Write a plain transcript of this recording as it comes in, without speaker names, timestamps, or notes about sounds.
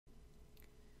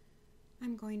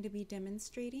I'm going to be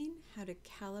demonstrating how to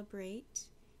calibrate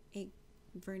a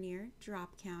Vernier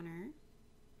drop counter.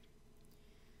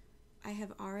 I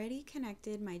have already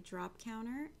connected my drop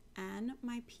counter and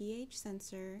my pH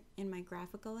sensor in my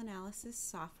graphical analysis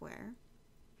software.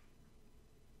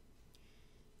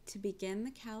 To begin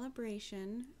the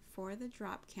calibration for the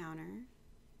drop counter,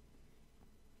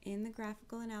 in the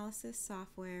graphical analysis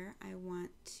software, I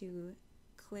want to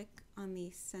click on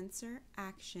the Sensor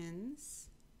Actions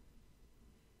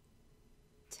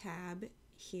tab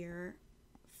here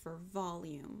for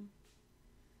volume.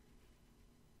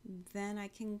 Then I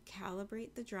can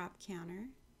calibrate the drop counter,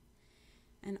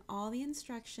 and all the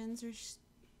instructions are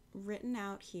written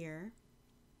out here.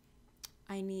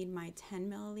 I need my 10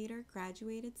 milliliter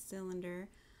graduated cylinder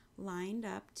lined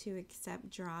up to accept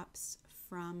drops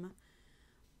from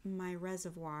my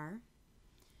reservoir,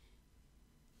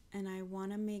 and I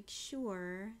want to make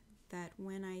sure that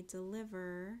when I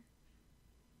deliver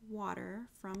water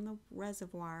from the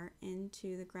reservoir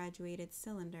into the graduated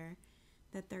cylinder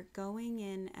that they're going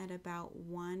in at about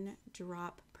 1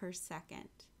 drop per second.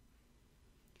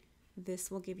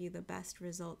 This will give you the best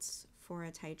results for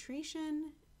a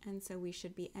titration, and so we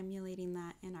should be emulating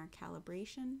that in our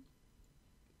calibration.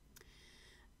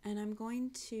 And I'm going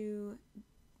to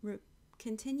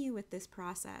continue with this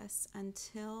process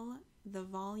until the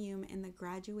volume in the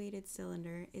graduated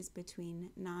cylinder is between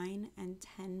 9 and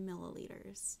 10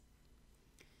 milliliters.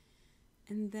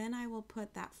 And then I will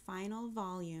put that final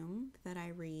volume that I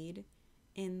read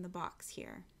in the box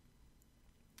here.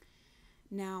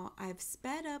 Now I've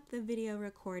sped up the video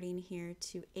recording here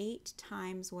to 8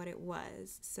 times what it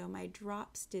was, so my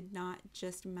drops did not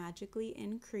just magically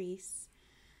increase.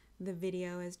 The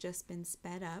video has just been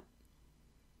sped up,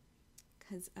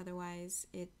 because otherwise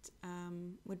it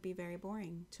would be very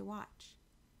boring to watch.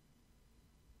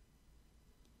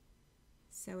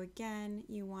 So again,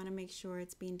 you want to make sure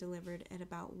it's being delivered at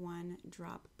about 1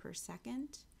 drop per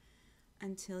second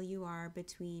until you are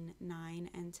between 9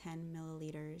 and 10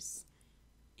 milliliters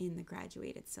in the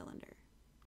graduated cylinder.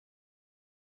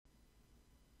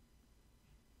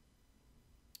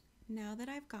 Now that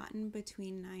I've gotten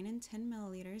between 9 and 10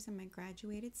 milliliters in my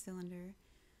graduated cylinder,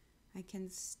 I can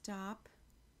stop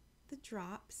the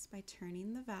drops by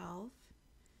turning the valve.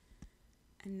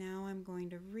 And now I'm going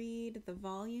to read the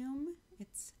volume.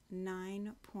 It's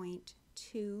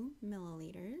 9.2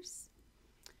 milliliters.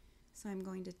 So I'm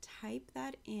going to type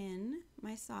that in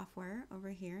my software over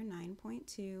here,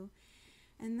 9.2,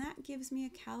 and that gives me a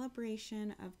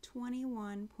calibration of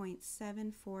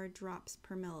 21.74 drops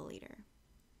per milliliter.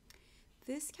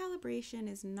 This calibration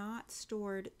is not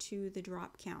stored to the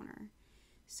drop counter.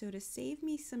 So to save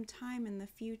me some time in the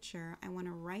future, I want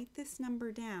to write this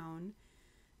number down,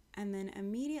 and then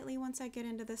immediately once I get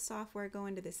into the software, go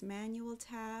into this manual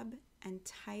tab and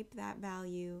type that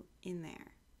value in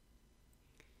there.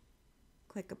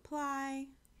 Click apply.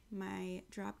 My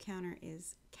drop counter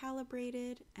is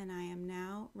calibrated, and I am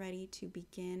now ready to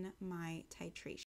begin my titration.